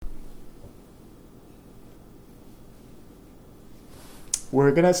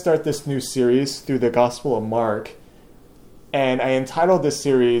We're going to start this new series through the Gospel of Mark, and I entitled this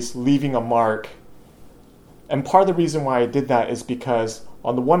series Leaving a Mark. And part of the reason why I did that is because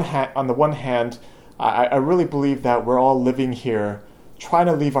on the one hand, I really believe that we're all living here trying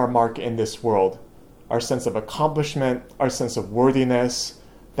to leave our mark in this world. Our sense of accomplishment, our sense of worthiness,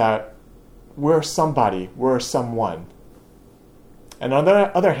 that we're somebody, we're someone. And on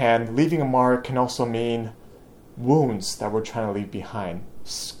the other hand, leaving a mark can also mean wounds that we're trying to leave behind,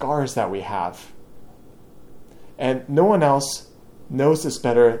 scars that we have. And no one else knows this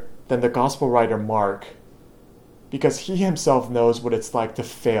better than the gospel writer Mark, because he himself knows what it's like to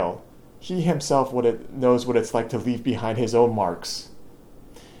fail. He himself knows what it's like to leave behind his own marks.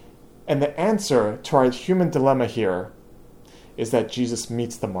 And the answer to our human dilemma here is that Jesus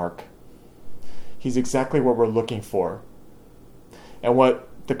meets the mark. He's exactly what we're looking for. And what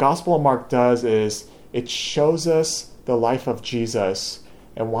the Gospel of Mark does is it shows us the life of Jesus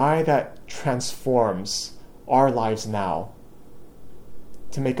and why that transforms our lives now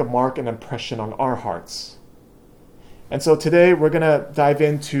to make a mark and impression on our hearts. And so today we're going to dive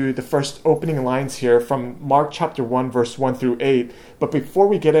into the first opening lines here from Mark chapter 1, verse 1 through 8. But before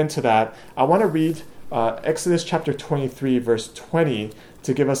we get into that, I want to read Exodus chapter 23, verse 20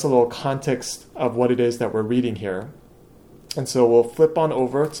 to give us a little context of what it is that we're reading here. And so we'll flip on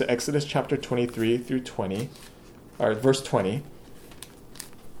over to Exodus chapter 23 through 20, or verse 20.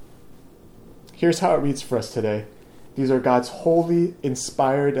 Here's how it reads for us today. These are God's holy,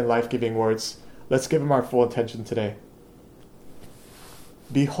 inspired, and life-giving words. Let's give them our full attention today.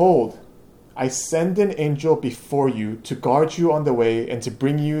 Behold, I send an angel before you to guard you on the way and to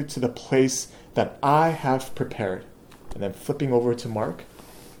bring you to the place that I have prepared. And then flipping over to Mark.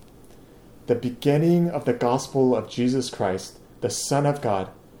 The beginning of the gospel of Jesus Christ, the Son of God,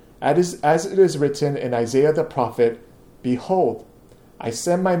 as it is written in Isaiah the prophet, Behold, I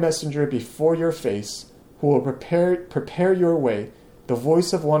send my messenger before your face, who will prepare your way, the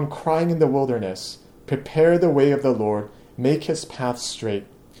voice of one crying in the wilderness, Prepare the way of the Lord, make his path straight.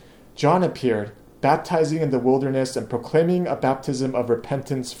 John appeared, baptizing in the wilderness and proclaiming a baptism of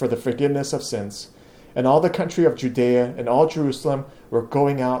repentance for the forgiveness of sins. And all the country of Judea and all Jerusalem were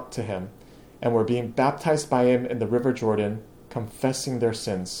going out to him, and were being baptized by him in the river Jordan, confessing their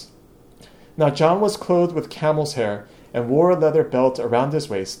sins. Now John was clothed with camel's hair, and wore a leather belt around his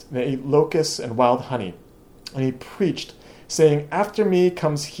waist, and ate locusts and wild honey. And he preached, saying, After me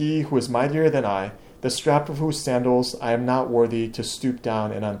comes he who is mightier than I, the strap of whose sandals I am not worthy to stoop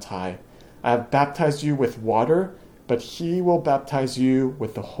down and untie. I have baptized you with water, but he will baptize you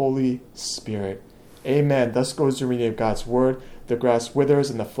with the Holy Spirit. Amen. Thus goes the reading of God's word. The grass withers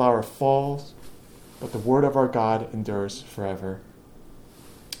and the flower falls, but the word of our God endures forever.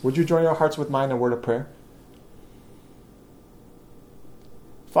 Would you join our hearts with mine in a word of prayer?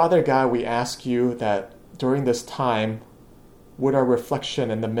 Father God, we ask you that during this time, would our reflection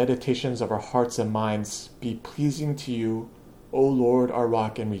and the meditations of our hearts and minds be pleasing to you, O Lord, our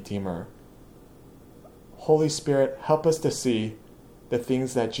rock and redeemer. Holy Spirit, help us to see the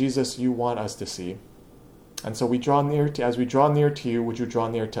things that Jesus, you want us to see. And so as we draw near to you, would you draw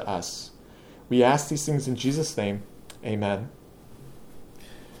near to us? We ask these things in Jesus' name. Amen.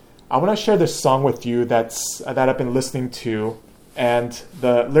 I want to share this song with you that I've been listening to, and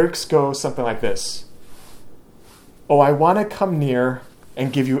the lyrics go something like this. Oh, I want to come near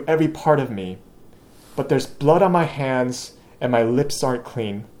and give you every part of me, but there's blood on my hands and my lips aren't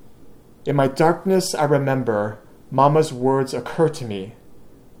clean. In my darkness I remember Mama's words occur to me.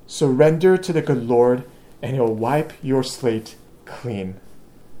 Surrender to the good Lord and he'll wipe your slate clean.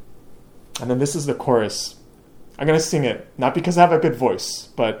 And then this is the chorus. I'm going to sing it, not because I have a good voice,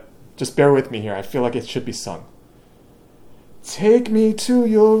 but just bear with me here. I feel like it should be sung. Take me to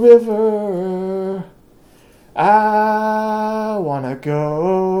your river. I want to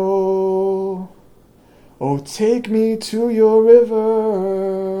go. Oh, take me to your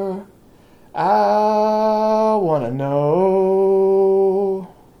river. I want to know.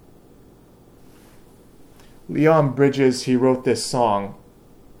 Leon Bridges, he wrote this song,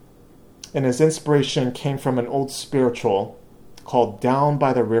 and his inspiration came from an old spiritual called Down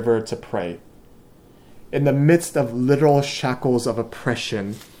by the River to Pray. In the midst of literal shackles of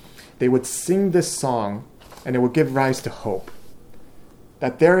oppression, they would sing this song, and it would give rise to hope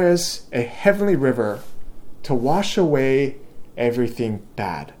that there is a heavenly river to wash away everything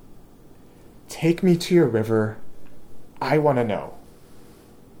bad. Take me to your river. I want to know.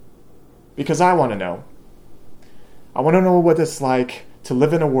 Because I want to know. I want to know what it's like to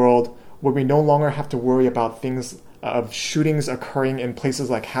live in a world where we no longer have to worry about things of shootings occurring in places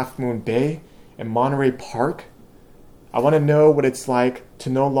like Half Moon Bay and Monterey Park. I want to know what it's like to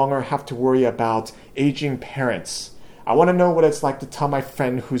no longer have to worry about aging parents. I want to know what it's like to tell my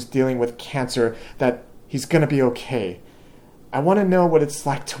friend who's dealing with cancer that he's going to be okay. I want to know what it's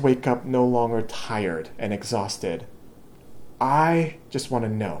like to wake up no longer tired and exhausted. I just want to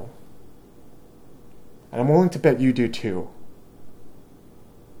know. And I'm willing to bet you do too.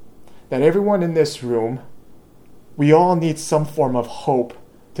 That everyone in this room, we all need some form of hope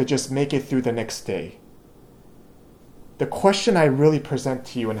to just make it through the next day. The question I really present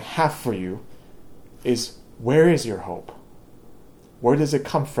to you and have for you is, where is your hope? Where does it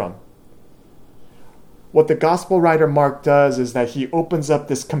come from? What the gospel writer Mark does is that he opens up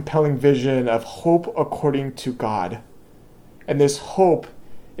this compelling vision of hope according to God. And this hope,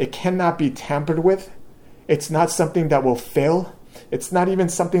 it cannot be tampered with. It's not something that will fail. It's not even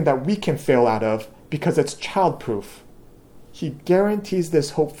something that we can fail out of because it's childproof. He guarantees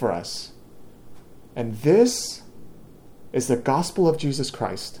this hope for us. And this is the gospel of Jesus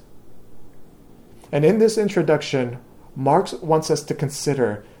Christ. And in this introduction, Mark wants us to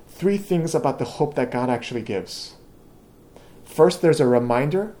consider 3 things about the hope that God actually gives. First, there's a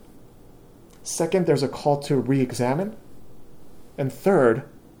reminder. Second, there's a call to re-examine. And third,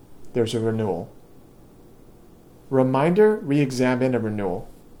 there's a renewal. Reminder, re-examine, and renewal.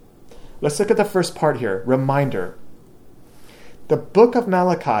 Let's look at the first part here, reminder. The book of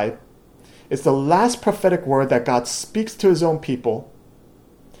Malachi is the last prophetic word that God speaks to his own people,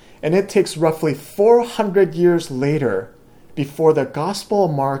 and it takes roughly 400 years later before the Gospel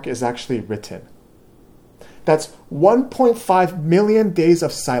of Mark is actually written. That's 1.5 million days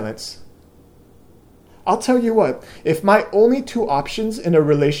of silence. I'll tell you what, if my only 2 options in a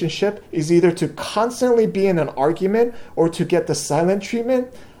relationship is either to constantly be in an argument or to get the silent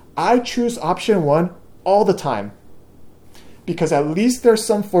treatment, I choose option 1 all the time. Because at least there's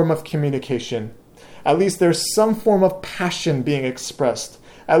some form of communication. At least there's some form of passion being expressed.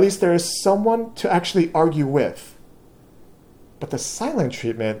 At least there is someone to actually argue with. But the silent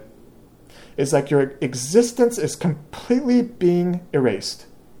treatment is like your existence is completely being erased.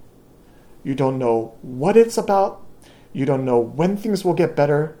 You don't know what it's about. You don't know when things will get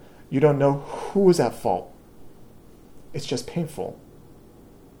better. You don't know who is at fault. It's just painful.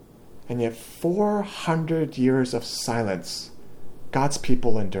 And yet 400 years of silence God's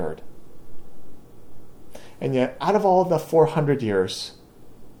people endured. And yet out of all the 400 years,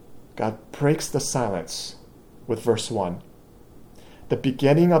 God breaks the silence with verse 1. The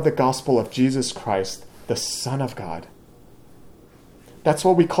beginning of the gospel of Jesus Christ, the Son of God. That's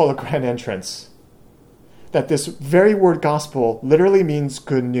what we call a grand entrance. That this very word gospel literally means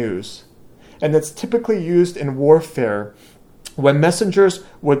good news. And it's typically used in warfare when messengers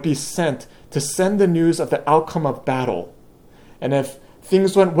would be sent to send the news of the outcome of battle. And if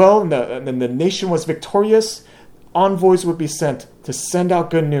things went well and the nation was victorious, envoys would be sent to send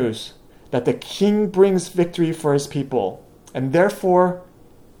out good news that the king brings victory for his people. And therefore,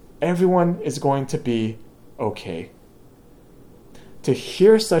 everyone is going to be okay. To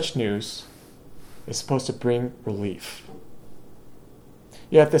hear such news is supposed to bring relief.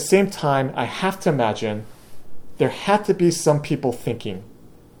 Yet at the same time, I have to imagine there had to be some people thinking,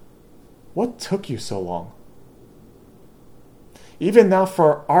 what took you so long? Even now,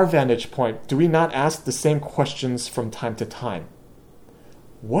 for our vantage point, do we not ask the same questions from time to time?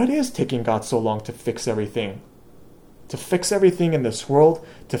 What is taking God so long to fix everything? To fix everything in this world?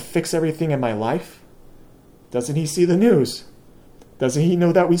 To fix everything in my life? Doesn't he see the news? Doesn't he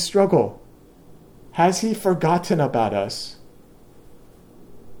know that we struggle? Has he forgotten about us?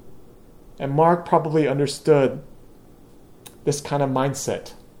 And Mark probably understood this kind of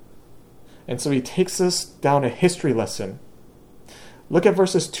mindset. And so he takes us down a history lesson. Look at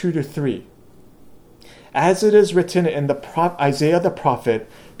verses 2 to 3. As it is written in Isaiah the prophet,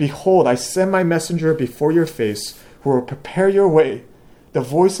 behold, I send my messenger before your face, who will prepare your way, the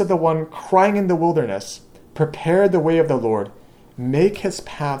voice of the one crying in the wilderness, prepare the way of the Lord, make his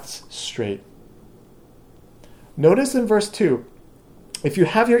paths straight. Notice in verse 2, if you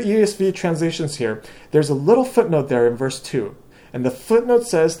have your ESV translations here, there's a little footnote there in verse 2. And the footnote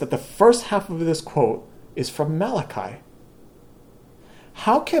says that the first half of this quote is from Malachi.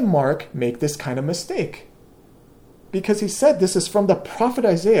 How can Mark make this kind of mistake? Because he said this is from the prophet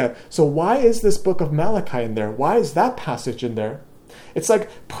Isaiah. So why is this book of Malachi in there? Why is that passage in there? It's like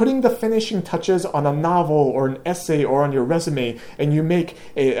putting the finishing touches on a novel or an essay or on your resume, and you make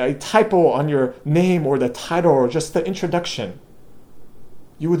a typo on your name or the title or just the introduction.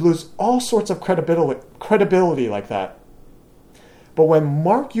 You would lose all sorts of credibility like that. But when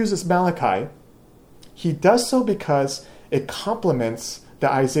Mark uses Malachi, he does so because it complements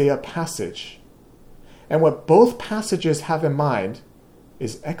the Isaiah passage. And what both passages have in mind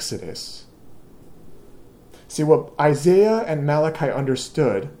is Exodus. See, what Isaiah and Malachi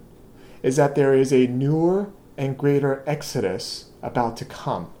understood is that there is a newer and greater Exodus about to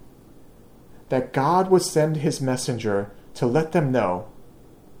come. That God would send his messenger to let them know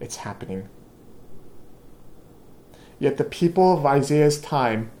it's happening. Yet the people of Isaiah's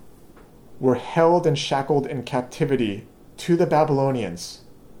time were held and shackled in captivity to the Babylonians,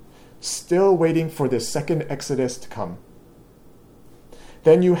 still waiting for this second Exodus to come.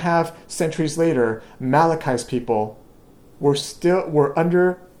 Then you have, centuries later, Malachi's people were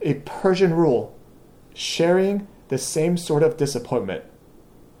under a Persian rule, sharing the same sort of disappointment.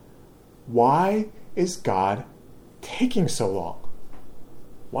 Why is God taking so long?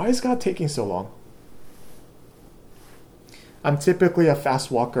 Why is God taking so long? I'm typically a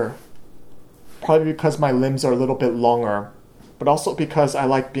fast walker, probably because my limbs are a little bit longer, but also because I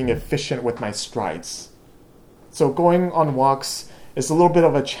like being efficient with my strides. So going on walks is a little bit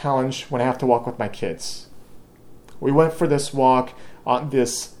of a challenge when I have to walk with my kids. We went for this walk on the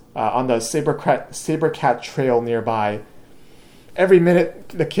Sabercat Trail nearby. Every minute,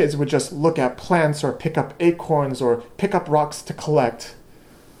 the kids would just look at plants or pick up acorns or pick up rocks to collect.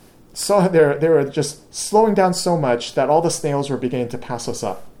 So they were just slowing down so much that all the snails were beginning to pass us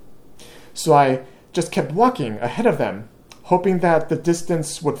up. So I just kept walking ahead of them, hoping that the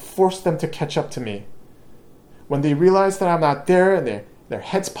distance would force them to catch up to me. When they realize that I'm not there, and their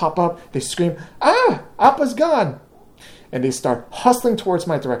heads pop up, they scream, "Ah! Appa's gone!" And they start hustling towards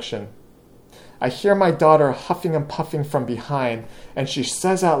my direction. I hear my daughter huffing and puffing from behind, and she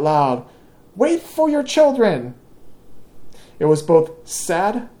says out loud, "Wait for your children!" It was both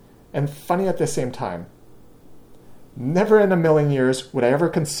sad and funny at the same time. Never in a million years would I ever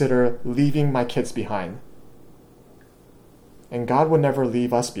consider leaving my kids behind. And God would never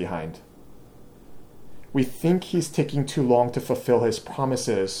leave us behind. We think he's taking too long to fulfill his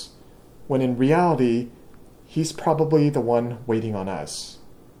promises, when in reality, he's probably the one waiting on us.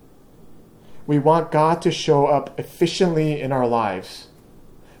 We want God to show up efficiently in our lives,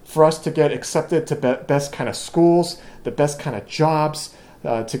 for us to get accepted to best kind of schools, the best kind of jobs,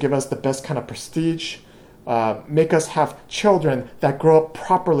 to give us the best kind of prestige, make us have children that grow up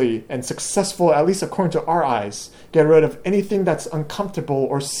properly and successful, at least according to our eyes, get rid of anything that's uncomfortable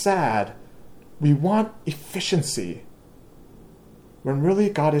or sad. We want efficiency, when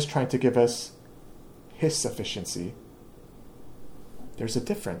really God is trying to give us his sufficiency. There's a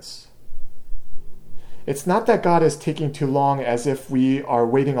difference. It's not that God is taking too long as if we are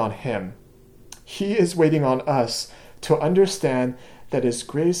waiting on him. He is waiting on us to understand that his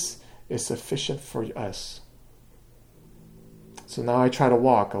grace is sufficient for us. So now I try to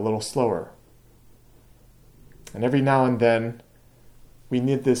walk a little slower. And every now and then, we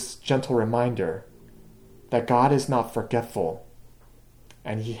need this gentle reminder that God is not forgetful,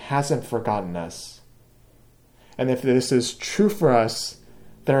 and he hasn't forgotten us. And if this is true for us,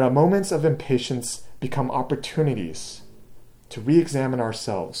 then our moments of impatience become opportunities to re-examine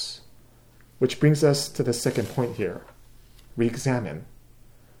ourselves, which brings us to the second point here, re-examine.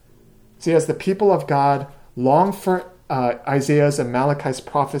 See, as the people of God long for Isaiah's and Malachi's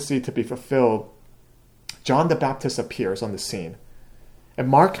prophecy to be fulfilled, John the Baptist appears on the scene. And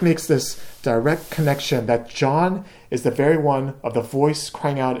Mark makes this direct connection that John is the very one of the voice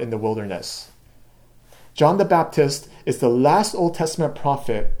crying out in the wilderness. John the Baptist is the last Old Testament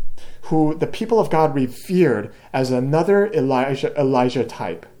prophet who the people of God revered as another Elijah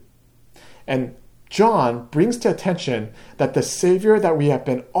type. And John brings to attention that the Savior that we have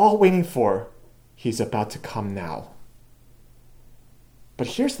been all waiting for, he's about to come now. But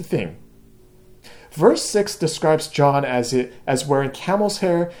here's the thing. Verse 6 describes John as wearing camel's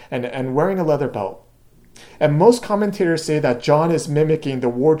hair and wearing a leather belt. And most commentators say that John is mimicking the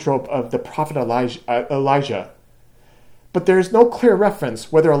wardrobe of the prophet Elijah. But there is no clear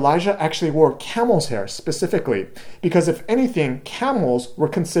reference whether Elijah actually wore camel's hair specifically, because if anything, camels were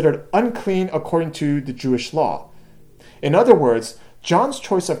considered unclean according to the Jewish law. In other words, John's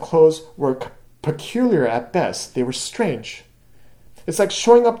choice of clothes were peculiar at best. They were strange. It's like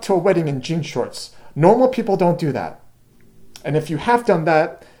showing up to a wedding in jean shorts. Normal people don't do that. And if you have done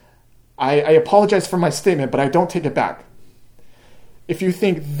that, I apologize for my statement, but I don't take it back. If you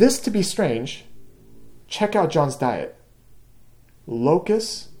think this to be strange, check out John's diet.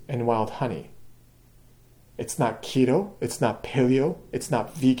 Locusts and wild honey. It's not keto, it's not paleo, it's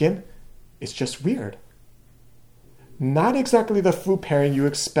not vegan, it's just weird. Not exactly the food pairing you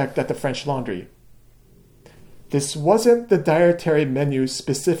expect at the French Laundry. This wasn't the dietary menu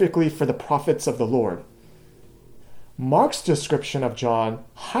specifically for the prophets of the Lord. Mark's description of John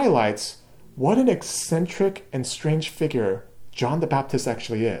highlights what an eccentric and strange figure John the Baptist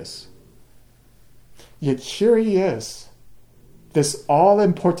actually is. Yet here he is, this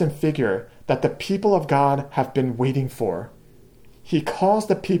all-important figure that the people of God have been waiting for. He calls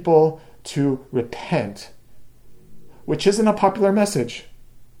the people to repent, which isn't a popular message,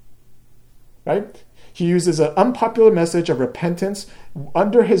 right? He uses an unpopular message of repentance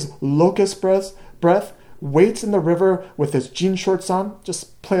under his locust breath, waits in the river with his jean shorts on.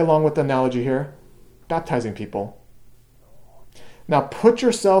 Just play along with the analogy here. Baptizing people. Now put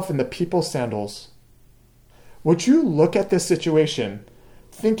yourself in the people's sandals. Would you look at this situation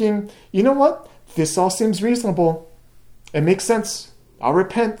thinking, you know what? This all seems reasonable. It makes sense. I'll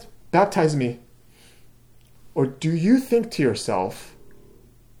repent. Baptize me. Or do you think to yourself,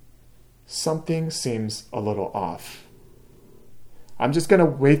 something seems a little off? I'm just going to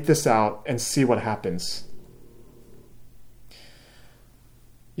wait this out and see what happens.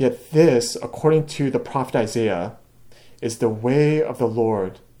 Yet this, according to the prophet Isaiah, is the way of the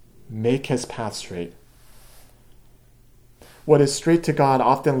Lord. Make his path straight. What is straight to God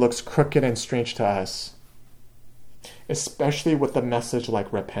often looks crooked and strange to us, especially with a message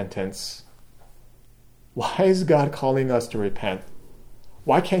like repentance. Why is God calling us to repent?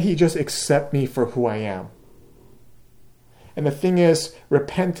 Why can't he just accept me for who I am? And the thing is,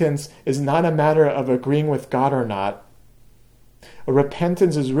 repentance is not a matter of agreeing with God or not. A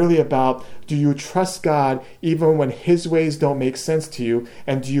repentance is really about, do you trust God even when his ways don't make sense to you?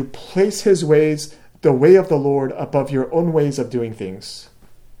 And do you place his ways, the way of the Lord, above your own ways of doing things?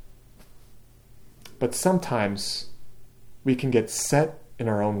 But sometimes we can get set in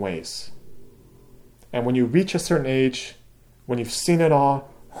our own ways. And when you reach a certain age, when you've seen it all,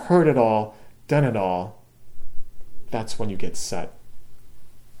 heard it all, done it all, that's when you get set.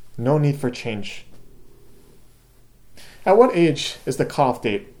 No need for change. At what age is the cutoff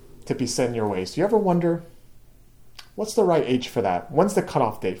date to be set in your ways? Do you ever wonder, what's the right age for that? When's the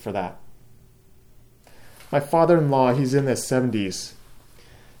cutoff date for that? My father-in-law, he's in his 70s,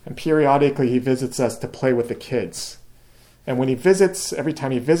 and periodically he visits us to play with the kids. And when he visits, every time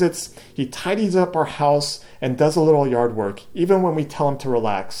he visits, he tidies up our house and does a little yard work, even when we tell him to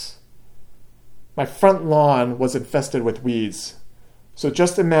relax. My front lawn was infested with weeds. So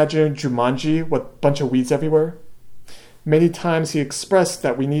just imagine Jumanji with a bunch of weeds everywhere. Many times he expressed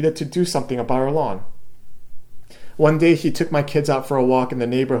that we needed to do something about our lawn. One day he took my kids out for a walk in the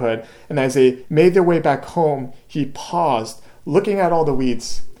neighborhood, and as they made their way back home, he paused, looking at all the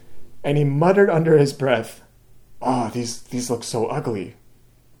weeds, and he muttered under his breath, "Oh, these look so ugly."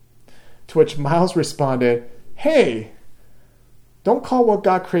 To which Miles responded, "Hey, don't call what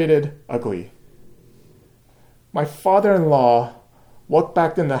God created ugly." My father-in-law walked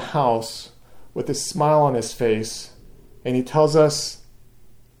back in the house with a smile on his face, and he tells us,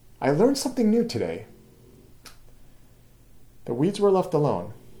 "I learned something new today." The weeds were left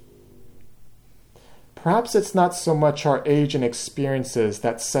alone. Perhaps it's not so much our age and experiences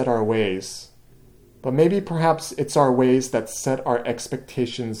that set our ways, but maybe perhaps it's our ways that set our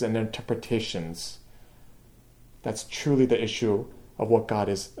expectations and interpretations. That's truly the issue of what God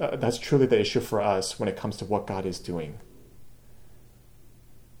is. That's truly the issue for us when it comes to what God is doing.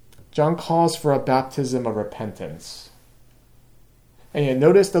 John calls for a baptism of repentance. And yet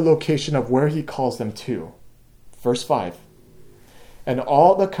notice the location of where he calls them to. Verse 5. And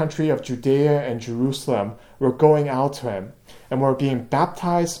all the country of Judea and Jerusalem were going out to him and were being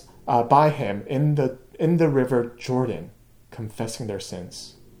baptized by him in the river Jordan, confessing their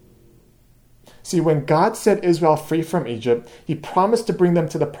sins. See, when God set Israel free from Egypt, he promised to bring them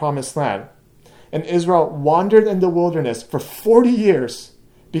to the promised land. And Israel wandered in the wilderness for 40 years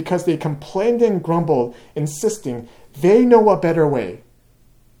because they complained and grumbled, insisting they know a better way.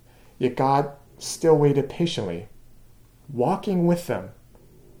 Yet God still waited patiently, walking with them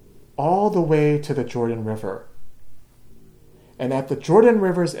all the way to the Jordan River. And at the Jordan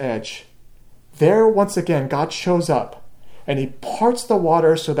River's edge, there once again God shows up and he parts the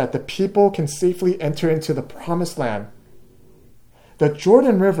water so that the people can safely enter into the promised land. The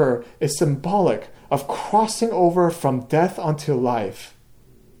Jordan River is symbolic of crossing over from death unto life.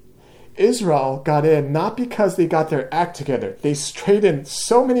 Israel got in not because they got their act together. They strayed in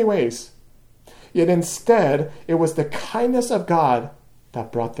so many ways. Yet instead, it was the kindness of God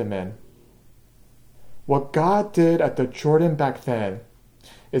that brought them in. What God did at the Jordan back then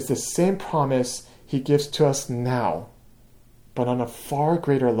is the same promise he gives to us now, but on a far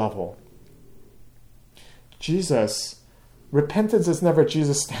greater level. Repentance is never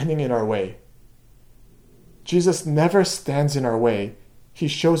Jesus standing in our way. Jesus never stands in our way. He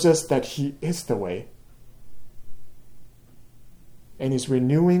shows us that he is the way. and he's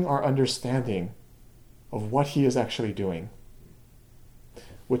renewing our understanding of what he is actually doing.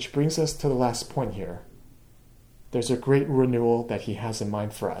 Which brings us to the last point here. There's a great renewal that he has in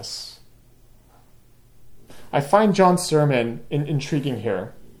mind for us. I find John's sermon intriguing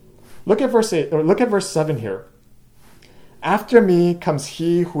here. Look at verse 8, or look at verse 7 here. After me comes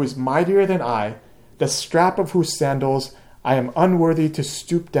he who is mightier than I, the strap of whose sandals I am unworthy to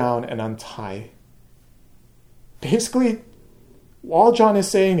stoop down and untie. Basically, all John is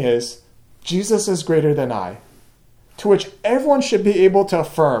saying is, Jesus is greater than I. To which everyone should be able to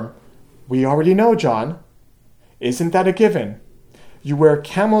affirm, we already know, John. Isn't that a given? You wear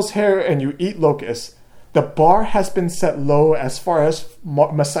camel's hair and you eat locusts. The bar has been set low as far as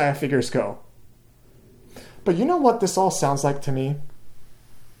Messiah figures go. But you know what this all sounds like to me?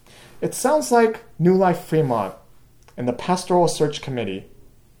 It sounds like New Life Fremont and the Pastoral Search Committee.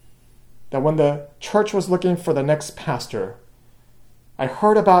 That when the church was looking for the next pastor, I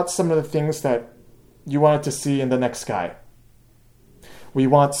heard about some of the things that you wanted to see in the next guy. We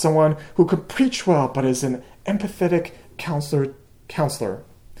want someone who could preach well but is an empathetic counselor.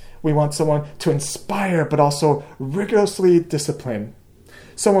 We want someone to inspire but also rigorously discipline.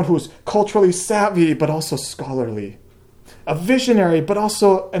 Someone who's culturally savvy but also scholarly. A visionary but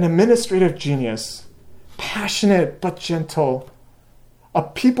also an administrative genius. Passionate but gentle. A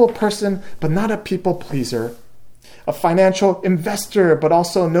people person but not a people pleaser. A financial investor but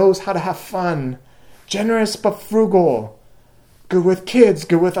also knows how to have fun. Generous but frugal. Good with kids,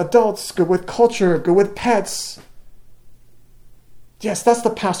 good with adults, good with culture, good with pets. Yes, that's the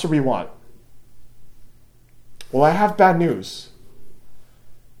pastor we want. Well, I have bad news.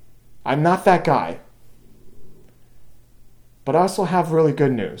 I'm not that guy. But I also have really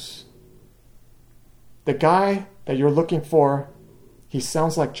good news. The guy that you're looking for, he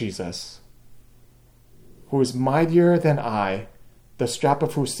sounds like Jesus, who is mightier than I, the strap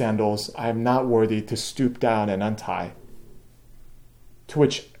of whose sandals I am not worthy to stoop down and untie. To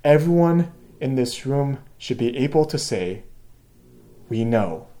which everyone in this room should be able to say, we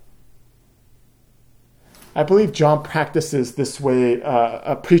know. I believe John practices this way,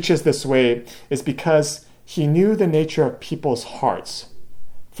 preaches this way, is because he knew the nature of people's hearts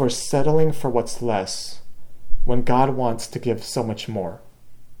for settling for what's less when God wants to give so much more.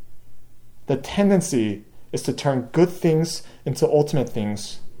 The tendency is to turn good things into ultimate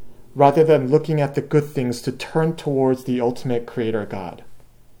things rather than looking at the good things to turn towards the ultimate creator God.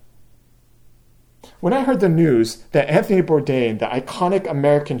 When I heard the news that Anthony Bourdain, the iconic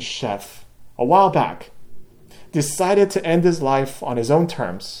American chef, a while back, decided to end his life on his own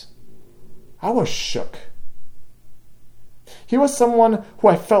terms, I was shook. He was someone who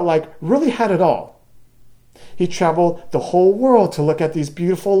I felt like really had it all. He traveled the whole world to look at these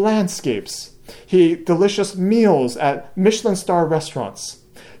beautiful landscapes. He ate delicious meals at Michelin star restaurants.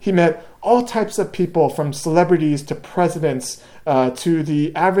 He met all types of people, from celebrities to presidents to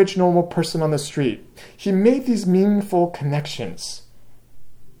the average normal person on the street. He made these meaningful connections.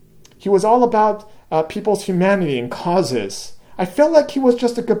 He was all about people's humanity and causes. I felt like he was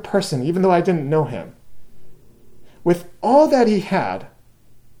just a good person, even though I didn't know him. With all that he had,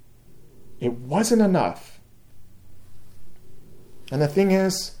 it wasn't enough. And the thing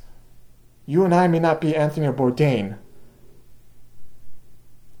is, you and I may not be Anthony Bourdain,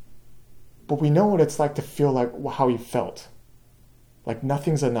 but we know what it's like to feel like how he felt. Like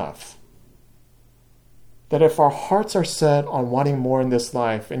nothing's enough. That if our hearts are set on wanting more in this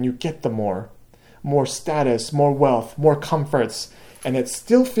life, and you get the more status, more wealth, more comforts, and it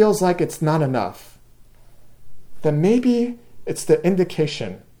still feels like it's not enough, then maybe it's the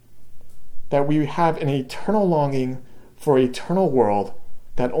indication that we have an eternal longing for an eternal world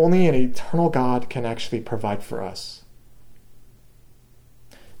that only an eternal God can actually provide for us.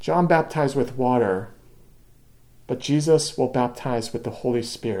 John baptized with water, but Jesus will baptize with the Holy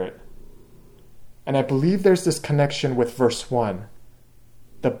Spirit. And I believe there's this connection with verse 1,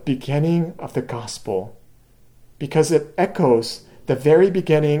 the beginning of the gospel, because it echoes the very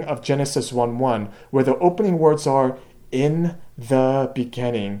beginning of Genesis 1:1, where the opening words are, in the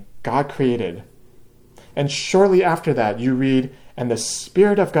beginning, God created. And shortly after that, you read, and the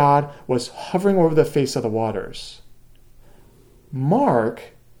Spirit of God was hovering over the face of the waters. Mark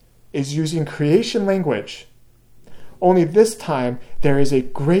is using creation language. Only this time, there is a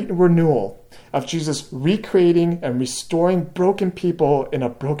great renewal of Jesus recreating and restoring broken people in a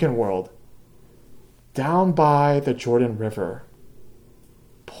broken world. Down by the Jordan River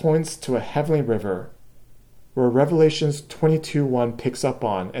points to a heavenly river where Revelations 22:1 picks up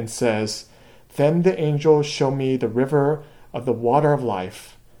on and says, then the angel showed me the river of the water of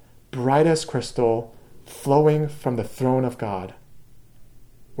life, bright as crystal, flowing from the throne of God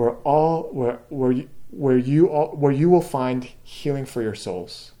where you will find healing for your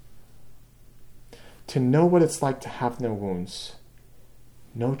souls. To know what it's like to have no wounds,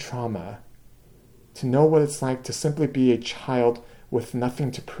 no trauma. To know what it's like to simply be a child with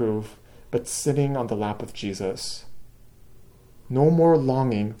nothing to prove, but sitting on the lap of Jesus. No more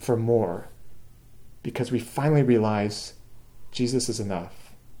longing for more, because we finally realize Jesus is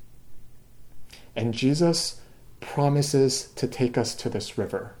enough. And Jesus promises to take us to this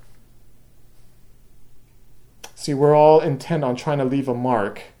river. See, we're all intent on trying to leave a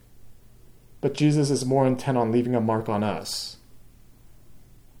mark, but Jesus is more intent on leaving a mark on us.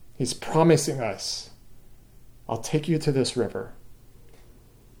 He's promising us, I'll take you to this river.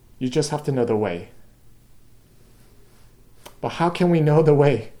 You just have to know the way. But how can we know the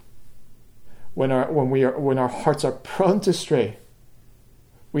way when our hearts are prone to stray?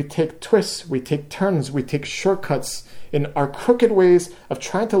 We take twists, we take turns, we take shortcuts in our crooked ways of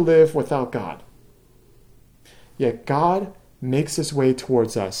trying to live without God. Yet God makes his way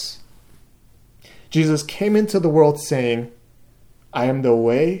towards us. Jesus came into the world saying, I am the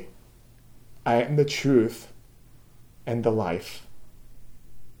way, I am the truth, and the life.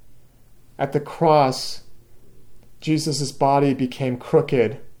 At the cross, Jesus' body became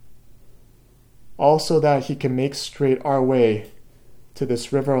crooked, also that he can make straight our way to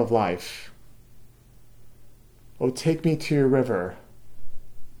this river of life. Oh, take me to your river.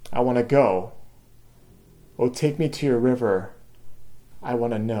 I want to go. Oh, take me to your river. I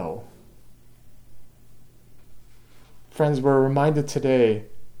want to know. Friends, we're reminded today,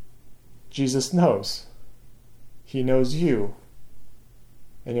 Jesus knows. He knows you.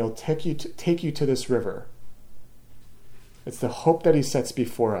 And he'll take you to this river. It's the hope that he sets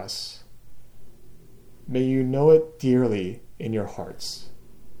before us. May you know it dearly in your hearts.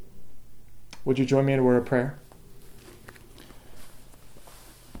 Would you join me in a word of prayer?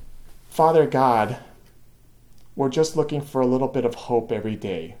 Father God, we're just looking for a little bit of hope every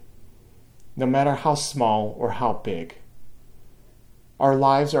day, no matter how small or how big. Our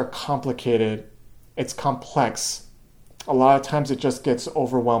lives are complicated. It's complex. A lot of times it just gets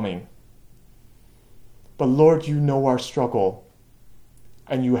overwhelming. But Lord, you know our struggle,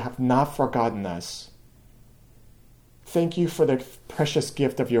 and you have not forgotten us. Thank you for the precious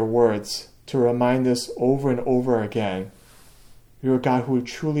gift of your words to remind us over and over again. You're a God who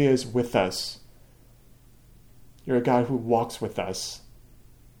truly is with us. You're a God who walks with us.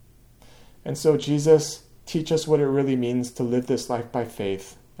 And so, Jesus, teach us what it really means to live this life by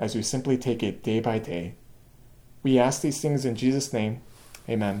faith as we simply take it day by day. We ask these things in Jesus' name.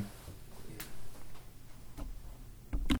 Amen.